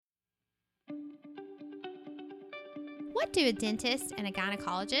What do a dentist and a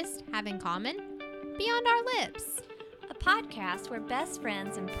gynecologist have in common? Beyond our lips. A podcast where best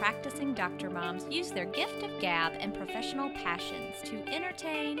friends and practicing doctor moms use their gift of gab and professional passions to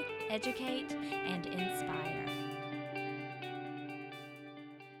entertain, educate, and inspire.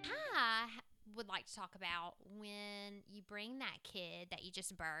 I would like to talk about when you bring that kid that you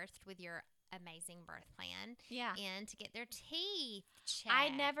just birthed with your amazing birth plan in to get their teeth checked. I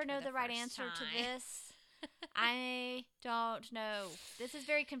never know the right answer to this. I don't know. This is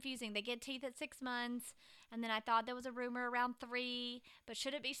very confusing. They get teeth at 6 months, and then I thought there was a rumor around 3, but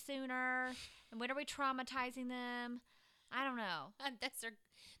should it be sooner? And when are we traumatizing them? I don't know.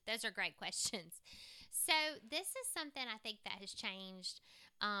 Those are great questions. So this is something I think that has changed.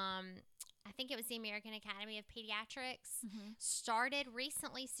 I think it was the American Academy of Pediatrics started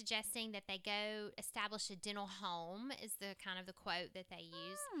recently suggesting that they go establish a dental home is the kind of the quote that they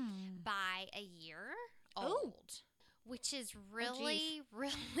use by a year old, which is really,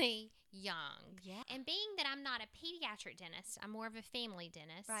 really young. Yeah. And being that I'm not a pediatric dentist, I'm more of a family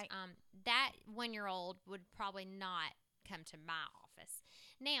dentist. Right. That 1-year-old would probably not come to my office.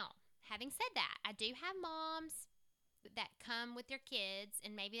 Now, having said that, I do have moms that come with their kids,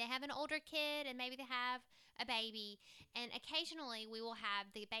 and maybe they have an older kid and maybe they have a baby, and occasionally we will have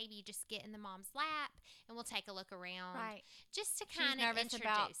the baby just get in the mom's lap and we'll take a look around, Right. just to kind of nervous introduce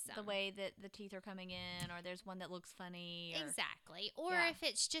about them. the way that the teeth are coming in, or there's one that looks funny. Or, exactly. Or Yeah. if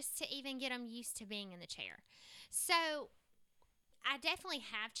it's just to even get them used to being in the chair. So I definitely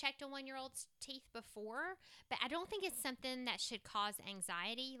have checked a 1-year-old's teeth before, but I don't think it's something that should cause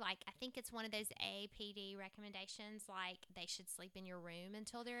anxiety. Like, I think it's one of those AAPD recommendations, like they should sleep in your room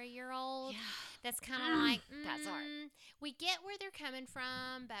until they're a year old. Yeah. That's kind of like, That's hard. we get where they're coming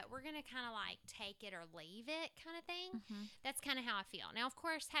from, but we're going to kind of like take it or leave it kind of thing. That's kind of how I feel. Now, of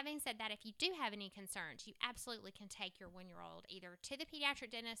course, having said that, if you do have any concerns, you absolutely can take your 1-year-old either to the pediatric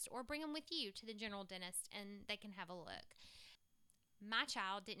dentist or bring them with you to the general dentist, and they can have a look. My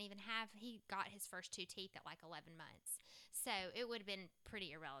child he got his first 2 teeth at like 11 months. So it would have been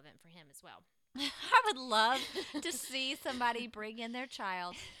pretty irrelevant for him as well. I would love to see somebody bring in their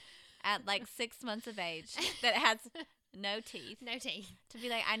child at like 6 months of age that has no teeth. No teeth. To be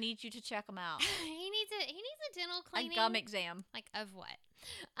like, I need you to check them out. He needs a dental cleaning. A gum exam. Like, of what?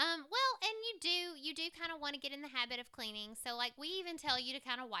 Well, and you do kind of want to get in the habit of cleaning. So, like, we even tell you to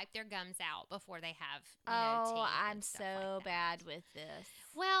kind of wipe their gums out before they have, teeth. I'm so like bad with this.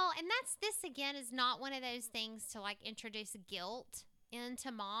 Well, and this again is not one of those things to like introduce guilt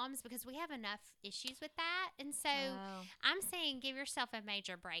into moms, because we have enough issues with that. And so I'm saying give yourself a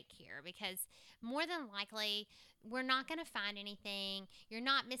major break here, because more than likely we're not going to find anything. You're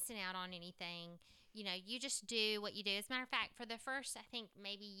not missing out on anything. You just do what you do. As a matter of fact, for the first, I think,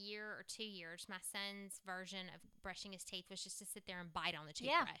 maybe year or 2 years, my son's version of brushing his teeth was just to sit there and bite on the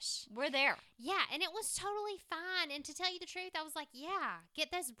toothbrush. We're there. Yeah, and it was totally fine. And to tell you the truth, I was like, yeah,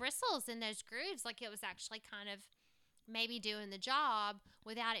 get those bristles and those grooves. Like, it was actually kind of maybe doing the job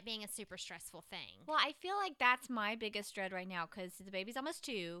without it being a super stressful thing. Well, I feel like that's my biggest dread right now, because the baby's almost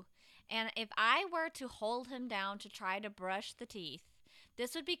 2. And if I were to hold him down to try to brush the teeth,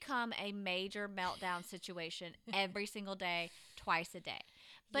 this would become a major meltdown situation every single day, twice a day.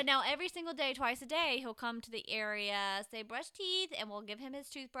 But now every single day, twice a day, he'll come to the area, say brush teeth, and we'll give him his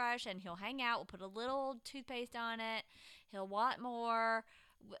toothbrush, and he'll hang out. We'll put a little toothpaste on it. He'll want more.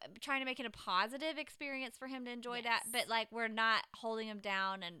 Trying to make it a positive experience for him to enjoy that. But, like, we're not holding him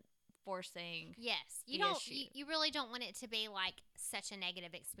down and forcing you really don't want it to be like such a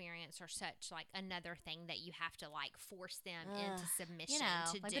negative experience, or such like another thing that you have to like force them into submission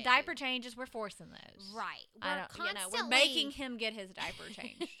to like do. The diaper changes, we're forcing those, right? We're making him get his diaper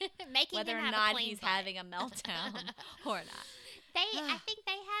changed, making whether him or have not a clean he's butt. having a meltdown or not. I think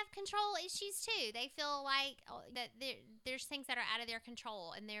they have control issues too. They feel like that there's things that are out of their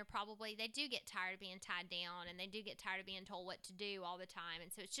control, and they do get tired of being tied down, and they do get tired of being told what to do all the time.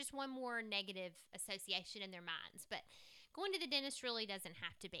 And so it's just one more negative association in their minds. But going to the dentist really doesn't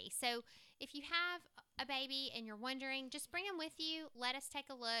have to be. So if you have a baby and you're wondering, just bring them with you. Let us take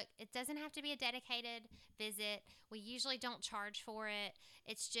a look. It doesn't have to be a dedicated visit. We usually don't charge for it.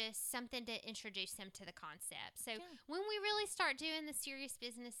 It's just something to introduce them to the concept. So when we really start doing the serious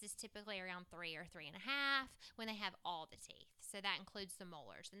business is typically around 3 or 3.5, when they have all the teeth. So that includes the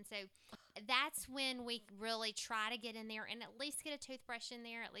molars. And so that's when we really try to get in there and at least get a toothbrush in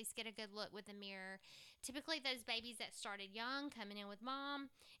there, at least get a good look with the mirror. Typically, those babies that started young, coming in with mom,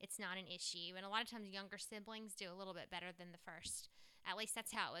 it's not an issue. And a lot of times, younger siblings do a little bit better than the first. At least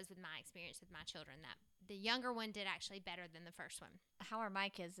that's how it was with my experience with my children that the younger one did actually better than the first one. How are my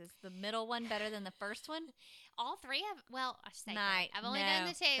kids? Is the middle one better than the first one? All three of, well, I say Night. I've only done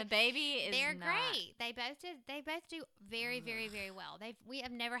the two. The baby is They're not. great. They both do very, very, very well. We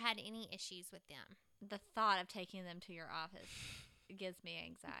have never had any issues with them. The thought of taking them to your office gives me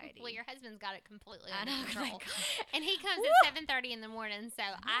anxiety. Well, your husband's got it completely I under know, control, thank and he comes at 7:30 in the morning. So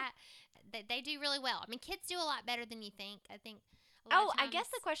they do really well. I mean, kids do a lot better than you think. I think. Oh, I guess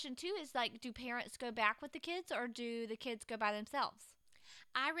the question too is like, do parents go back with the kids or do the kids go by themselves?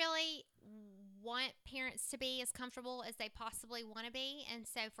 I really want parents to be as comfortable as they possibly want to be, and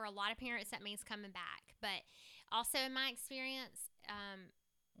so for a lot of parents that means coming back. But also in my experience,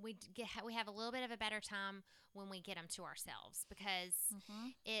 we have a little bit of a better time when we get them to ourselves, because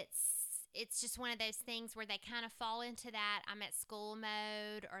it's just one of those things where they kind of fall into that I'm at school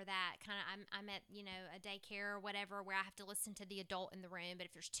mode, or that kind of I'm at a daycare or whatever, where I have to listen to the adult in the room. But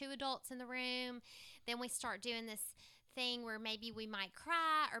if there's two adults in the room, then we start doing this thing where maybe we might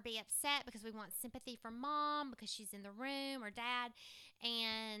cry or be upset because we want sympathy from mom because she's in the room, or dad.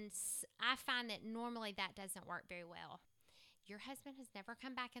 And I find that normally that doesn't work very well. Your husband has never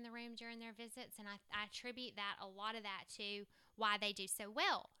come back in the room during their visits, and I attribute a lot of that to why they do so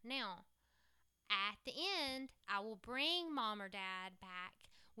well. Now, at the end, I will bring mom or dad back.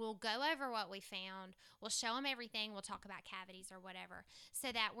 We'll go over what we found. We'll show them everything. We'll talk about cavities or whatever,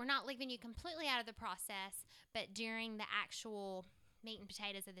 so that we're not leaving you completely out of the process. But during the actual meat and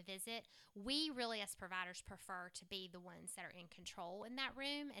potatoes of the visit, we really as providers prefer to be the ones that are in control in that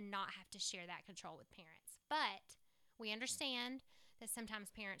room and not have to share that control with parents. But we understand that sometimes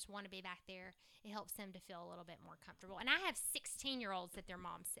parents want to be back there. It helps them to feel a little bit more comfortable. And I have 16-year-olds that their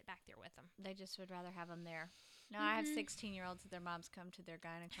moms sit back there with them. They just would rather have them there. No, I have 16-year-olds that their moms come to their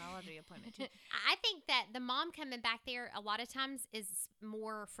gynecology appointment too. I think that the mom coming back there a lot of times is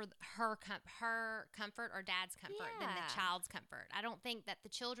more for her comfort or dad's comfort than the child's comfort. I don't think that the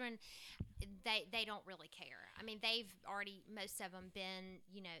children, they don't really care. I mean, they've already, most of them been,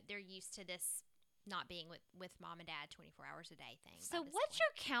 they're used to this not being with mom and dad 24 hours a day thing. So what's your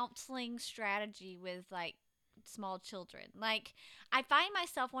counseling strategy with like small children? Like, I find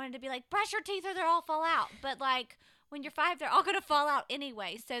myself wanting to be like, brush your teeth or they'll all fall out. But like, when you're 5, they're all going to fall out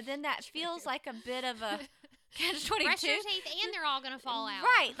anyway. So then that feels like a bit of a catch-22. Brush your teeth and they're all going to fall out.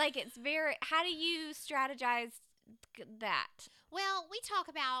 Right. Like, it's very, how do you strategize that? Well, we talk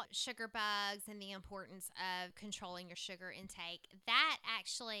about sugar bugs and the importance of controlling your sugar intake. That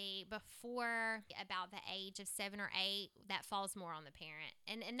actually, before about the age of 7 or 8, that falls more on the parent.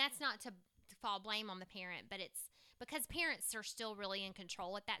 And that's not to fall blame on the parent, but it's because parents are still really in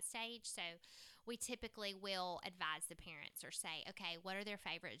control at that stage. So we typically will advise the parents or say, okay, what are their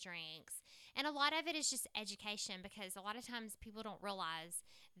favorite drinks? And a lot of it is just education, because a lot of times people don't realize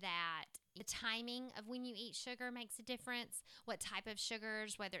that the timing of when you eat sugar makes a difference. What type of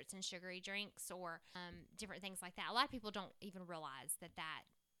sugars, whether it's in sugary drinks or different things like that. A lot of people don't even realize that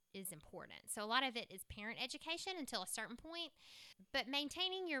is important. So a lot of it is parent education until a certain point. But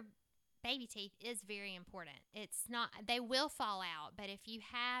maintaining your baby teeth is very important. It's not, they will fall out, but if you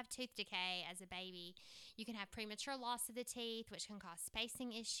have tooth decay as a baby, you can have premature loss of the teeth, which can cause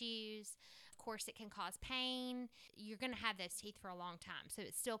spacing issues. Of course, it can cause pain. You're going to have those teeth for a long time, so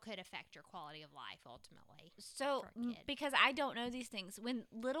it still could affect your quality of life ultimately. So, because I don't know these things, when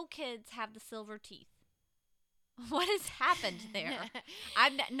little kids have the silver teeth, what has happened there?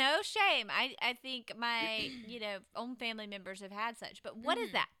 I'm no shame. I think my own family members have had such, but what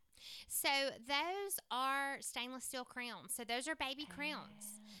is that? So those are stainless steel crowns. So those are baby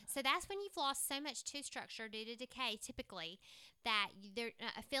crowns. So that's when you've lost so much tooth structure due to decay, typically, that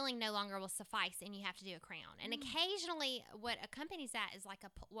a filling no longer will suffice and you have to do a crown. And occasionally what accompanies that is like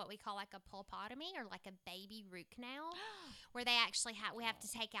what we call like a pulpotomy, or like a baby root canal, where they actually we have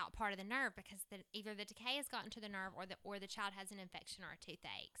to take out part of the nerve because either the decay has gotten to the nerve or the child has an infection or a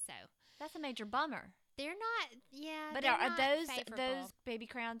toothache. So that's a major bummer. They're not, But are those baby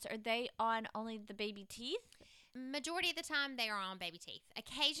crowns, are they on only the baby teeth? Majority of the time, they are on baby teeth.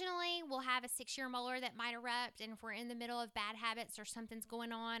 Occasionally, we'll have a 6-year molar that might erupt, and if we're in the middle of bad habits or something's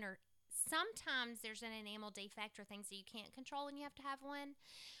going on, or sometimes there's an enamel defect or things that you can't control and you have to have one,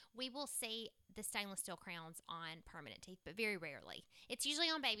 we will see the stainless steel crowns on permanent teeth, but very rarely. It's usually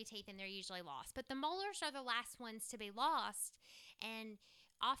on baby teeth, and they're usually lost. But the molars are the last ones to be lost, and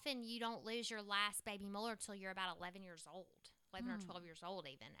often you don't lose your last baby molar until you're about 11 years old. 11 or 12 years old,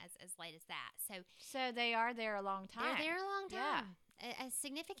 even as late as that. So they are there a long time. They're there a long time. a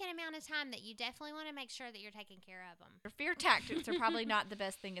significant amount of time that you definitely want to make sure that you're taking care of them. Fear tactics are probably not the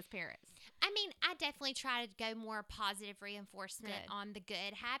best thing as parents. I mean, I definitely try to go more positive reinforcement Good. on the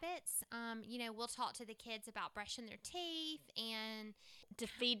good habits. We'll talk to the kids about brushing their teeth and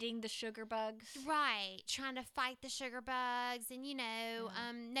Defeating the sugar bugs. right, trying to fight the sugar bugs,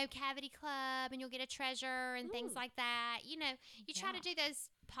 and no cavity club, and you'll get a treasure and things Ooh. like that. You try to Yeah. do those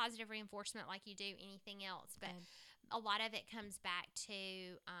positive reinforcement like you do anything else, but Good. a lot of it comes back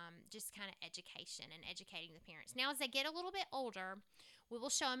to just kind of education and educating the parents. Now, as they get a little bit older, we will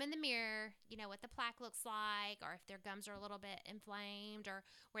show them in the mirror, what the plaque looks like, or if their gums are a little bit inflamed, or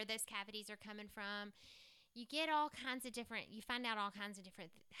where those cavities are coming from. You find out all kinds of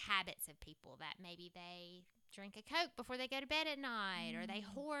different habits of people, that maybe they drink a Coke before they go to bed at night, or they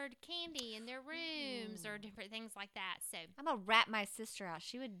hoard candy in their rooms, or different things like that. So, I'm going to rat my sister out.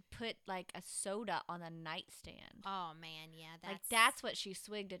 She would put like a soda on the nightstand. oh man, yeah, That's what she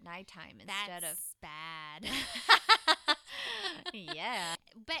swigged at nighttime instead of. that's bad. Yeah.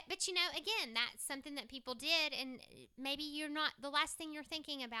 But again, that's something that people did, and maybe you're not, the last thing you're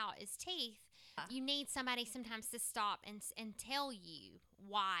thinking about is teeth. You need somebody sometimes to stop and tell you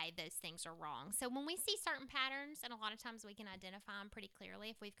why those things are wrong. So when we see certain patterns, and a lot of times we can identify them pretty clearly.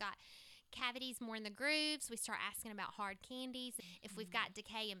 If we've got cavities more in the grooves, we start asking about hard candies. If we've got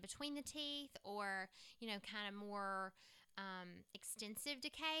decay in between the teeth, or kind of more extensive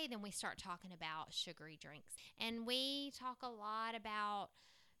decay, then we start talking about sugary drinks. And we talk a lot about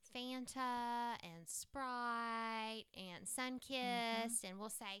Fanta and Sprite and Sunkist, and we'll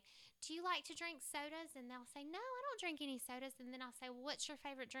say, do you like to drink sodas? And they'll say, no, I don't drink any sodas. And then I'll say, well, what's your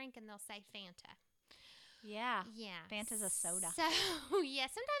favorite drink? And they'll say Fanta. Yeah. Yeah. Fanta's a soda. So, yeah,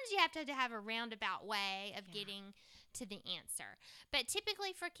 sometimes you have to have a roundabout way of getting to the answer. But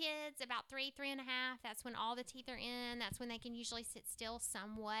typically for kids, about 3.5, that's when all the teeth are in. That's when they can usually sit still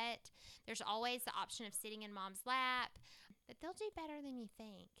somewhat. There's always the option of sitting in mom's lap, but they'll do better than you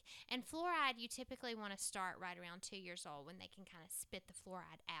think. And fluoride, you typically want to start right around 2 years old, when they can kind of spit the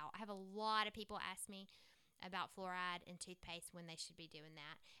fluoride out. I have a lot of people ask me about fluoride and toothpaste, when they should be doing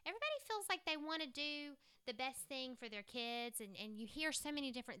that. Everybody feels like they want to do the best thing for their kids, and you hear so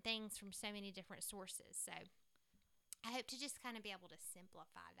many different things from so many different sources. So I hope to just kind of be able to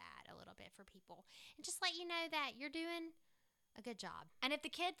simplify that a little bit for people, and just let you know that you're doing a good job. And if the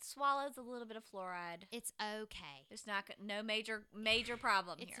kid swallows a little bit of fluoride, it's okay. There's no major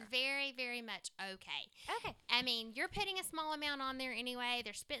problem It's here. very, very much okay. Okay. I mean, you're putting a small amount on there anyway.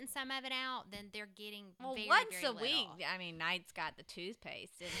 They're spitting some of it out. Then they're getting very, once very a little. week. I mean, Knight's got the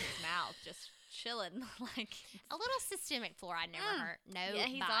toothpaste in his mouth, just chilling. Like A little systemic fluoride never hurt. Nobody. Yeah,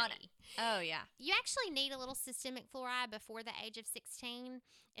 he's on it. Oh yeah. You actually need a little systemic fluoride before the age of 16.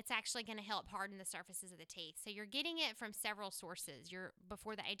 It's actually going to help harden the surfaces of the teeth. So you're getting it from several sources.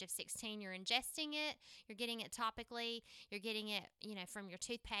 Before the age of 16, you're ingesting it. You're getting it topically. You're getting it, from your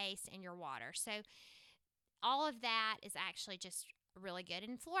toothpaste and your water. So all of that is actually just really good.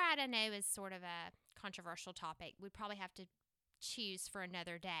 And fluoride, I know, is sort of a controversial topic. We'd probably have to choose for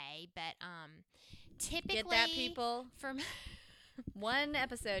another day, but typically, Get that, people. from One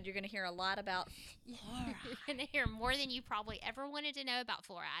episode, you're going to hear a lot about fluoride. You're going to hear more than you probably ever wanted to know about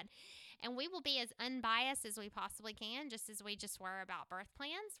fluoride. And we will be as unbiased as we possibly can, just as we just were about birth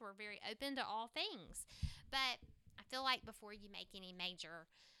plans. We're very open to all things. But I feel like before you make any major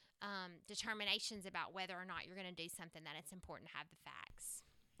determinations about whether or not you're going to do something, that it's important to have the facts.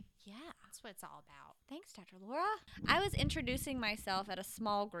 Yeah. That's what it's all about. Thanks, Dr. Laura. I was introducing myself at a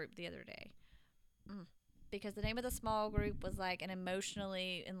small group the other day. Because the name of the small group was like an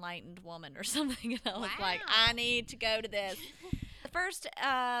emotionally enlightened woman or something. And I was like, I need to go to this. The first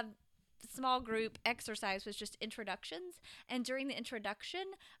small group exercise was just introductions. And during the introduction,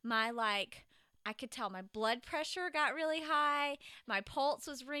 I could tell my blood pressure got really high. My pulse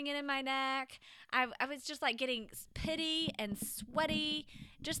was ringing in my neck. I was just like getting pity and sweaty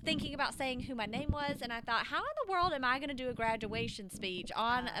just thinking about saying who my name was. And I thought, how in the world am I going to do a graduation speech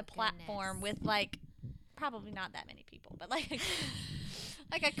on a platform with like probably not that many people, but like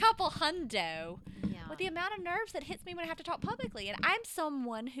a couple hundo with the amount of nerves that hits me when I have to talk publicly. And I'm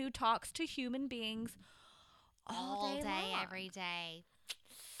someone who talks to human beings all day long. Every day.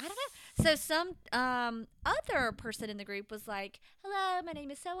 I don't know. So some other person in the group was like, hello, my name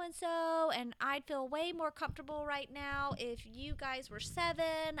is so-and-so, and I'd feel way more comfortable right now if you guys were 7.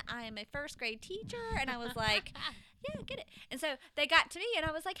 I am a first grade teacher. And I was like, yeah, I get it. And so they got to me, and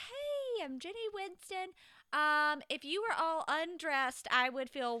I was like, hey, I'm Jenny Winston. If you were all undressed, I would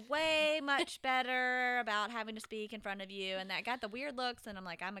feel way much better about having to speak in front of you. And that got the weird looks, and I'm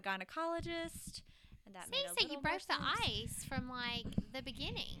like, I'm a gynecologist. And that See, made a so little you more broke the sense. ice from like the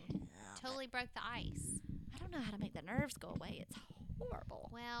beginning. Yeah, Totally broke the ice. I don't know how to make the nerves go away. It's horrible.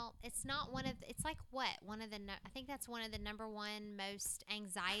 Well, it's not one of. It's like what one of the. I think that's one of the number one most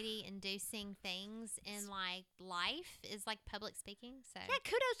anxiety-inducing things in like life is like public speaking. So Yeah,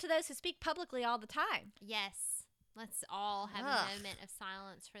 kudos to those who speak publicly all the time. yes, let's all have Ugh. a moment of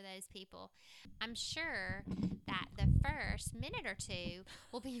silence for those people. I'm sure that the first minute or two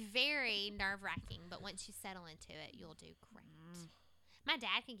will be very nerve-wracking, but once you settle into it, you'll do great. My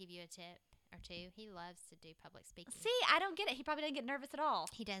dad can give you a tip or two. He loves to do public speaking. See, I don't get it. He probably doesn't get nervous at all.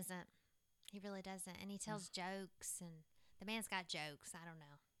 He doesn't. He really doesn't. And he tells jokes, and the man's got jokes. I don't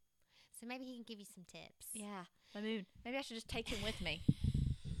know. So maybe he can give you some tips. Yeah, Mamoon. Maybe I should just take him with me.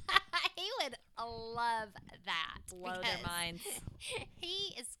 He would love that. Blow their because minds.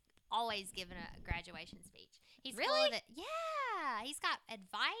 He is always giving a graduation speech. He's full Really? of it. Yeah. He's got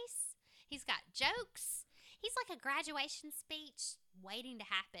advice. He's got jokes. He's like a graduation speech waiting to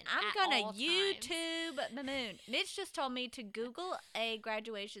happen. I'm at gonna all times. YouTube Mamoon. Mitch just told me to Google a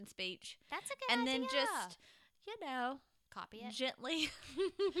graduation speech That's a good and idea. then just, you know, copy it. gently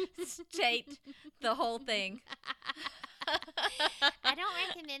state the whole thing. I don't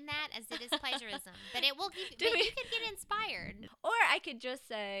recommend that as it is plagiarism, but it will give. Do But we- you could get inspired. Or I could just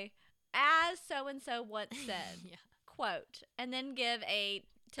say, as so and so once said, Yeah. quote, and then give a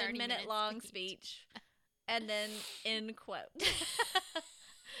 30 10-minute minute long speech. speech, and then end quote.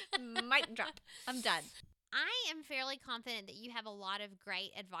 Mic drop. I'm done. I am fairly confident that you have a lot of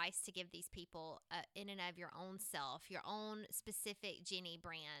great advice to give these people in and of your own self, your own specific Jenny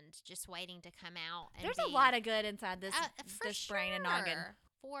brand, just waiting to come out. And There's a lot of good inside this for this brain and noggin.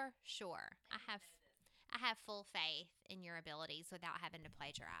 For sure. I have full faith in your abilities without having to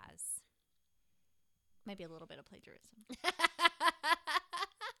plagiarize. Maybe a little bit of plagiarism.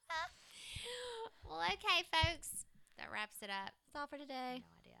 Well, okay, folks. That wraps it up. That's all for today.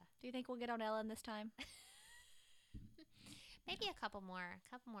 No idea. Do you think we'll get on Ellen this time? Maybe a couple more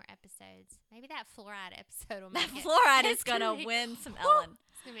episodes. Maybe that fluoride episode will make That it. fluoride is It's gonna be- win some Woo! Ellen.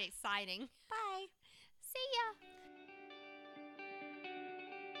 It's gonna be exciting. Bye. See ya.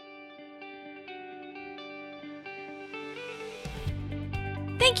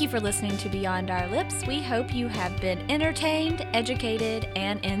 Thank you for listening to Beyond Our Lips. We hope you have been entertained, educated,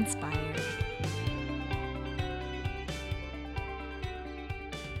 and inspired.